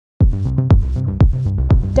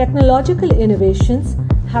Technological innovations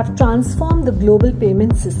have transformed the global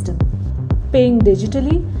payment system. Paying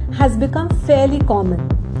digitally has become fairly common.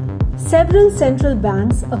 Several central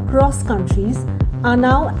banks across countries are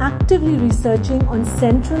now actively researching on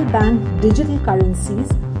central bank digital currencies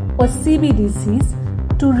or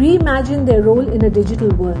CBDCs to reimagine their role in a digital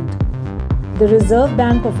world. The Reserve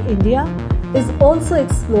Bank of India is also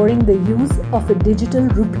exploring the use of a digital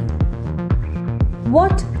rupee.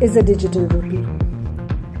 What is a digital rupee?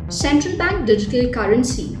 Central bank digital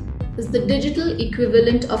currency is the digital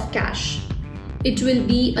equivalent of cash. It will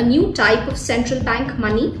be a new type of central bank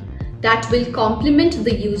money that will complement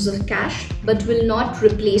the use of cash but will not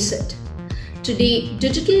replace it. Today,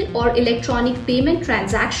 digital or electronic payment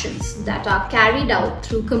transactions that are carried out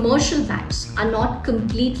through commercial banks are not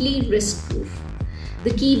completely risk-proof.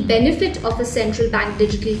 The key benefit of a central bank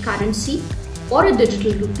digital currency or a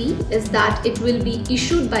digital rupee is that it will be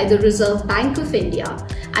issued by the Reserve Bank of India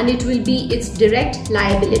and it will be its direct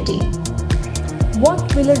liability.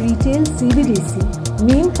 What will a retail CBDC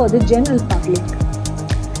mean for the general public?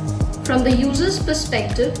 From the user's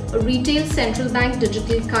perspective, a retail central bank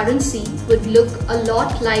digital currency would look a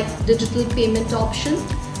lot like digital payment option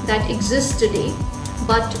that exists today,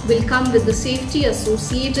 but will come with the safety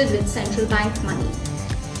associated with central bank money.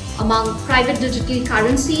 Among private digital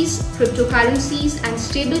currencies, cryptocurrencies and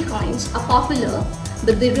stablecoins are popular,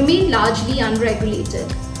 but they remain largely unregulated.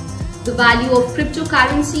 The value of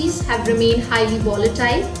cryptocurrencies have remained highly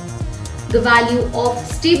volatile. The value of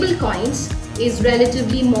stablecoins is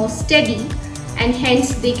relatively more steady and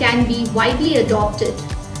hence they can be widely adopted,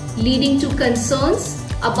 leading to concerns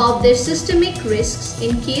about their systemic risks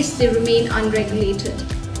in case they remain unregulated.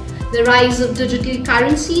 The rise of digital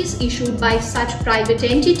currencies issued by such private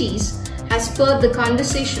entities has spurred the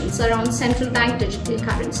conversations around central bank digital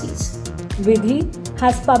currencies. Vidhi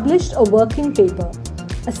has published a working paper,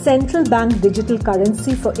 A Central Bank Digital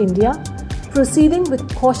Currency for India, Proceeding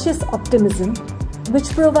with Cautious Optimism, which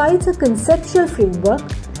provides a conceptual framework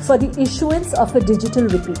for the issuance of a digital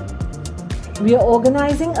rupee. We are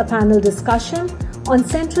organizing a panel discussion on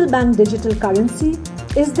central bank digital currency,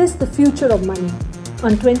 Is This the Future of Money?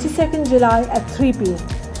 On 22nd July at 3 p.m.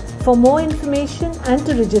 For more information and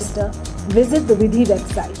to register, visit the Vidhi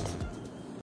website.